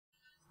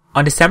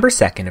On December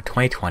 2nd of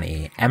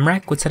 2020,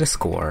 Mrekk would set a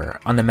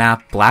score on the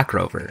map Black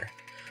Rover,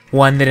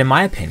 one that in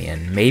my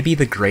opinion may be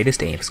the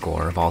greatest aim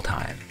score of all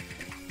time.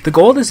 The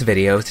goal of this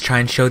video is to try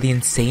and show the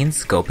insane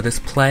scope of this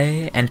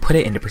play and put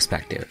it into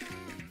perspective.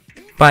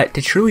 But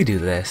to truly do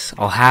this,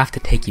 I'll have to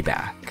take you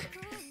back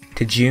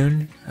to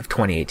June of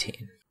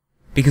 2018,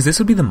 because this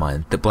would be the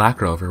month that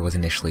Black Rover was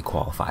initially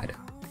qualified.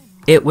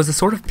 It was a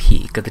sort of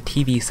peak of the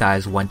TV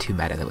size 1-2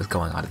 meta that was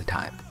going on at the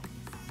time.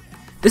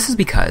 This is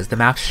because the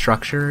map's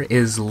structure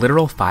is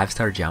literal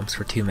 5-star jumps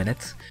for 2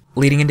 minutes,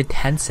 leading into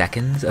 10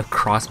 seconds of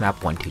cross-map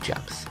 1-2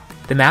 jumps.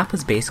 The map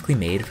was basically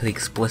made for the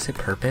explicit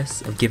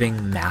purpose of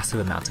giving massive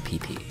amounts of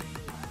PP.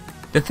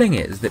 The thing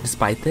is that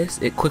despite this,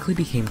 it quickly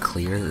became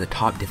clear that the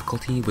top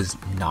difficulty was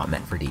not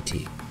meant for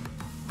DT.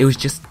 It was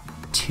just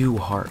too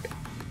hard.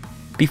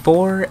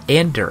 Before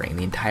and during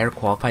the entire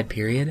qualified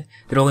period,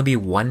 there'd only be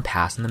one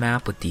pass on the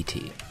map with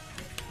DT,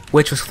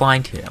 which was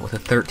Flying Tuna with a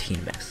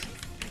 13 miss.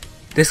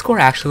 This score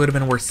actually would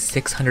have been worth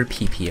 600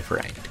 PP if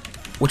ranked,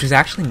 which was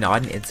actually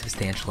not an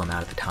insubstantial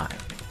amount at the time.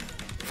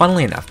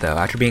 Funnily enough though,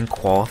 after being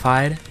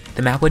qualified,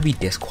 the map would be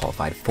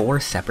disqualified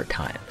 4 separate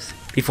times,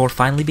 before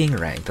finally being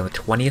ranked on the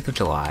 20th of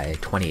July,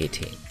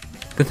 2018.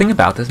 The thing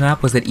about this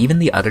map was that even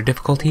the other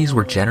difficulties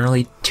were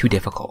generally too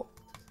difficult,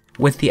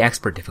 with the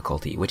expert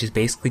difficulty, which is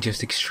basically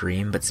just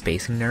extreme but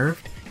spacing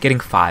nerfed, getting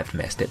 5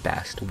 missed at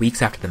best,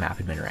 weeks after the map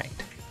had been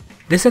ranked.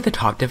 This set the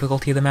top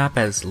difficulty of the map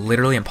as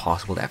literally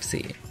impossible to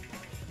FC.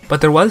 But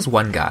there was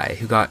one guy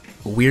who got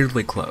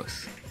weirdly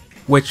close,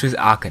 which was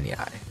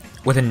Akanyai,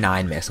 with a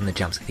 9 miss on the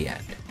jumps at the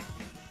end.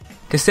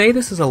 To say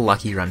this is a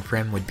lucky run for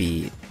him would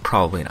be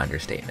probably an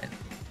understatement.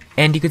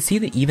 And you could see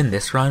that even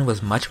this run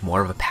was much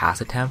more of a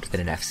pass attempt than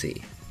an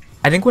FC.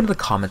 I think one of the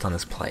comments on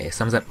this play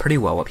sums up pretty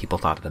well what people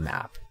thought of the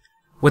map,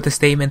 with the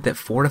statement that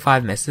 4 to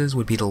 5 misses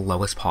would be the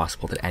lowest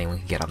possible that anyone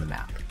could get on the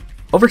map.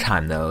 Over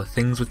time though,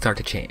 things would start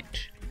to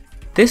change.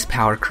 This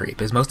power creep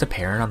is most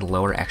apparent on the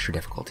lower extra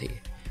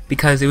difficulty,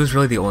 because it was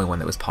really the only one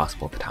that was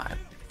possible at the time.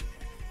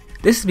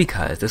 This is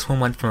because this one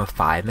went from a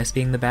 5 miss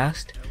being the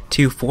best,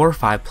 to 4 or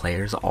 5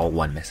 players all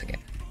 1 missing it.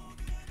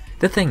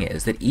 The thing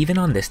is that even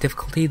on this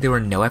difficulty there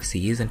were no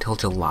FCs until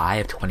July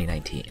of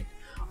 2019,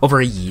 over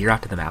a year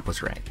after the map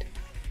was ranked.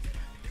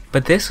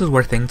 But this was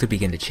where things would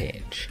begin to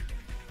change,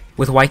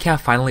 with Whitecap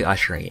finally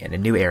ushering in a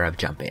new era of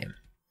jump aim.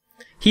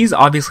 He's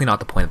obviously not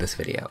the point of this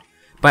video,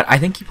 but I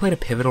think he played a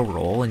pivotal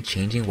role in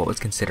changing what was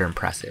considered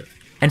impressive.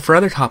 And for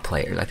other top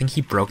players, I think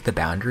he broke the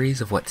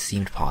boundaries of what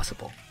seemed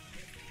possible.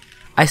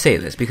 I say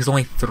this because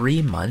only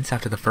 3 months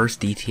after the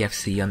first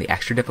DTFC on the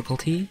extra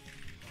difficulty,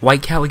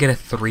 Whitecat would get a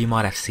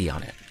 3-mod FC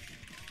on it.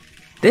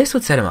 This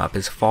would set him up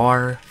as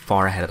far,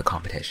 far ahead of the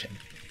competition,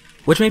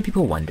 which made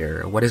people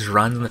wonder what his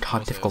runs on the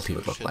top difficulty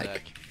would look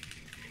like.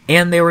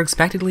 And they were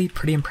expectedly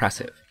pretty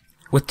impressive,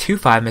 with 2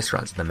 5-miss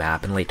runs on the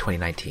map in late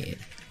 2019,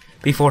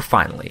 before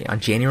finally, on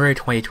January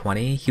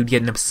 2020, he would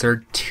get an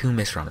absurd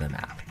 2-miss run on the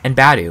map, and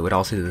Badu would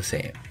also do the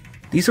same.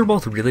 These were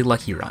both really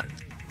lucky runs,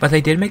 but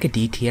they did make a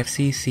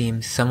DTFC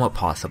seem somewhat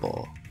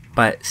possible,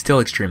 but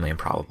still extremely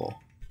improbable.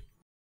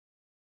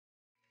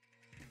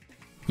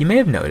 You may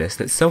have noticed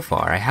that so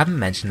far I haven't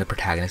mentioned the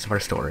protagonist of our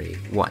story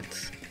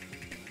once.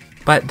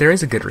 But there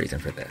is a good reason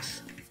for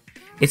this.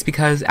 It's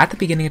because at the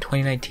beginning of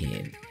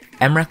 2019,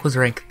 Mrekk was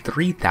ranked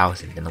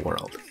 3,000 in the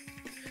world.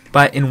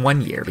 But in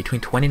 1 year,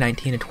 between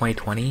 2019 and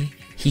 2020,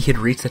 he had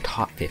reached the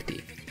top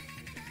 50.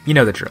 You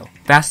know the drill,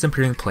 fastest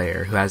improving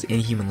player who has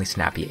inhumanly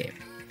snappy aim.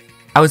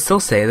 I would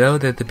still say though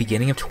that at the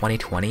beginning of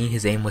 2020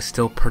 his aim was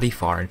still pretty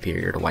far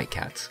inferior to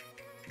Whitecat's.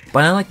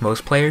 But unlike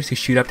most players who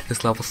shoot up to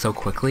this level so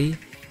quickly,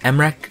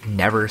 Mrekk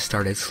never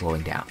started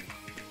slowing down.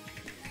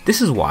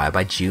 This is why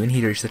by June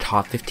he'd reached the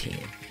top 15,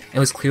 and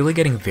was clearly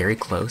getting very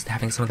close to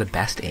having some of the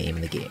best aim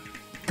in the game.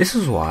 This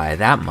was why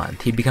that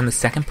month he'd become the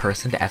second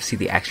person to FC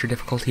the extra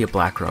difficulty of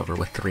Black Rover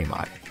with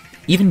 3-mod,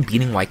 even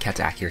beating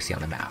Whitecat's accuracy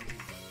on the map.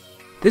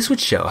 This would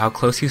show how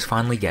close he was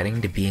finally getting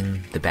to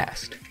being the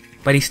best,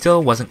 but he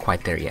still wasn't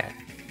quite there yet,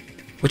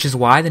 which is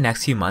why the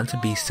next few months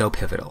would be so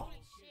pivotal,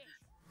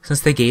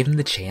 since they gave him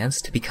the chance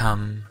to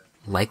become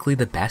likely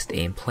the best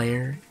aim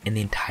player in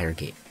the entire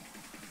game.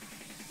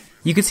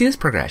 You could see this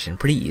progression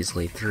pretty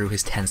easily through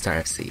his 10-star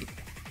FC,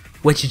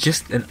 which is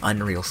just an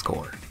unreal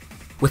score,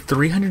 with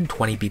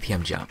 320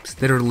 BPM jumps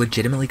that are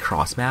legitimately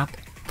cross-map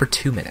for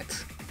 2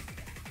 minutes.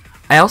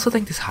 I also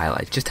think this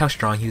highlights just how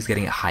strong he was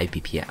getting at high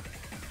BPM,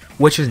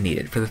 which was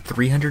needed for the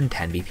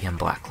 310 BPM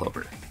Black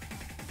Clover.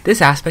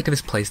 This aspect of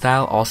his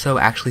playstyle also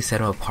actually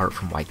set him apart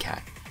from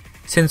Whitecat,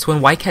 since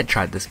when Whitecat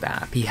tried this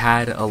map, he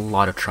had a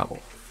lot of trouble.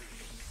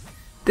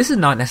 This is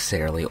not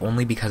necessarily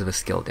only because of a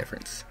skill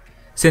difference,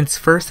 since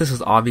first this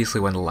was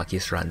obviously one of the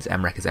luckiest runs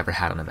Mrekk has ever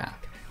had on the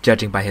map,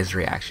 judging by his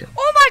reaction.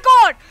 Oh my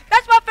god!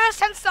 That's my first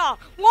 10-star!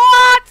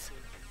 What?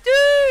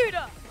 Dude!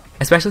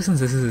 Especially since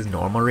this is his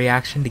normal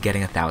reaction to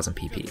getting 1000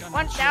 PP.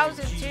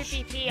 1002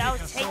 PP, I'll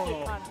take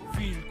it,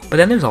 man. But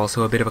then there's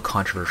also a bit of a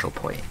controversial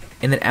point,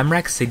 in that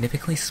Mrekk's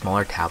significantly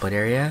smaller tablet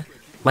area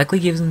likely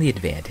gives him the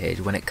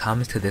advantage when it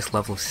comes to this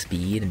level of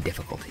speed and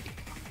difficulty.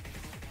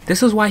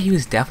 This was why he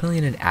was definitely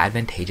in an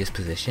advantageous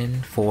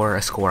position for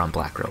a score on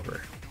Black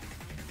Rover.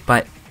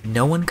 But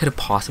no one could have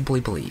possibly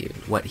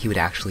believed what he would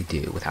actually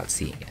do without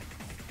seeing it.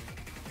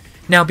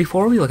 Now,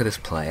 before we look at this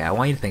play, I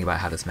want you to think about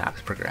how this map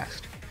has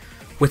progressed.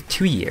 With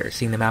 2 years,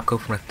 seeing the map go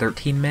from a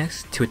 13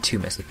 miss to a 2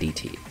 miss with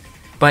DT.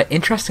 But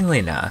interestingly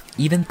enough,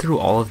 even through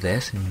all of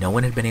this, no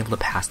one had been able to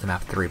pass the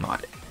map 3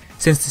 mod.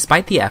 Since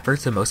despite the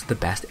efforts of most of the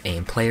best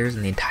aim players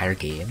in the entire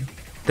game,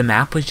 the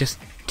map was just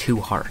too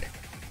hard.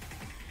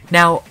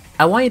 Now,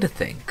 I want you to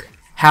think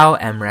how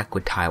Mrekk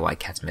would tie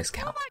Whitecat's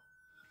miscount.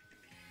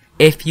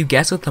 If you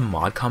guess with the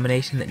mod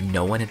combination that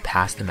no one had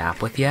passed the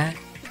map with yet,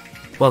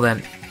 well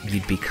then,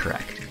 you'd be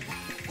correct.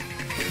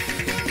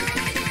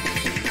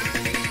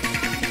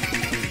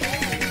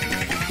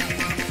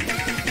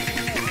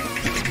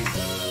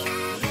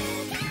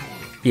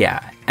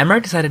 Yeah,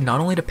 Mrekk decided not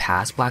only to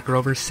pass Black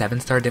Rover's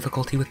 7-star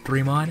difficulty with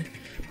 3 mod,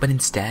 but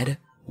instead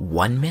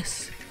 1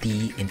 miss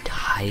the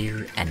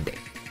entire ending,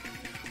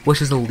 which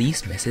was the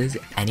least misses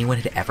anyone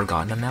had ever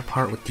gotten on that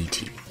part with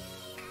DT.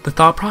 The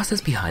thought process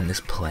behind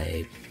this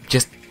play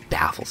just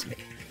baffles me,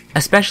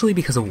 especially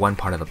because of one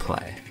part of the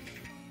play.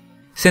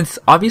 Since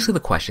obviously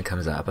the question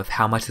comes up of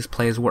how much this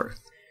play is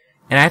worth,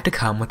 and I have to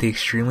come with the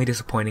extremely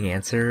disappointing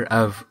answer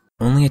of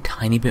only a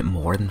tiny bit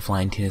more than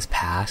Flying Tuna's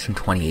pass from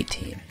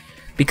 2018.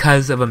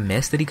 Because of a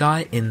miss that he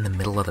got in the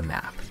middle of the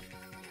map.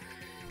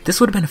 This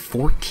would have been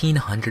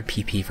 1400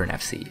 PP for an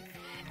FC,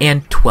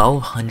 and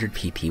 1200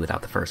 PP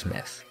without the first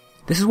miss.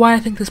 This is why I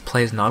think this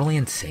play is not only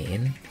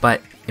insane,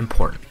 but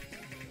important.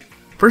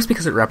 First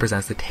because it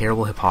represents the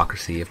terrible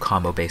hypocrisy of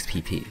combo-based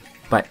PP,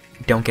 but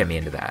don't get me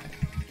into that.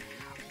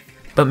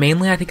 But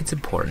mainly I think it's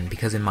important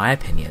because in my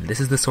opinion,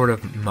 this is the sort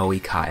of Moe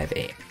Kai of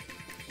aim.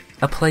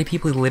 A play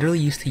people literally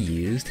used to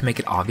use to make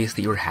it obvious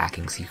that you were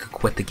hacking so you could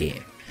quit the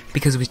game,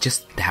 because it was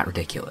just that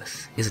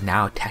ridiculous, is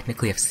now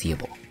technically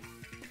FCable.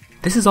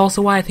 This is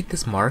also why I think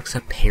this marks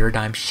a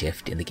paradigm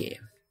shift in the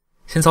game.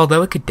 Since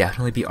although it could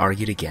definitely be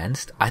argued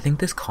against, I think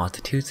this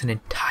constitutes an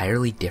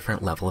entirely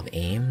different level of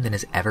aim than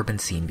has ever been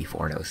seen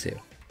before in Osu.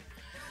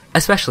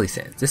 Especially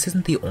since this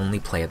isn't the only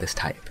play of this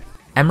type.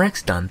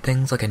 Mrekk's done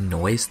things like a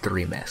noise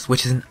 3 miss,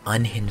 which is an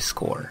unhinged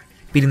score,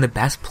 beating the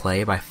best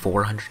play by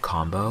 400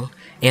 combo,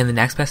 and the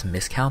next best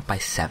miscount by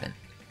 7.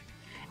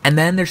 And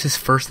then there's his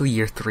first of the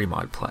year 3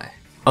 mod play,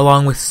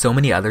 along with so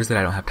many others that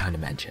I don't have time to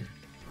mention.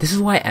 This is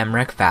why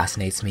Mrekk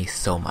fascinates me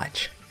so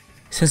much,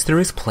 since through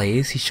his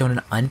plays he's shown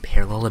an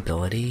unparalleled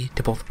ability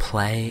to both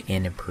play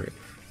and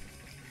improve.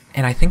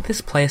 And I think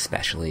this play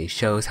especially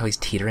shows how he's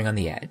teetering on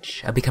the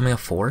edge of becoming a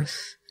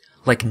force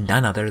like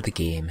none other the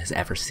game has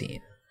ever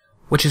seen.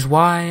 Which is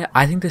why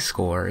I think this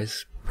score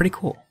is pretty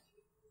cool.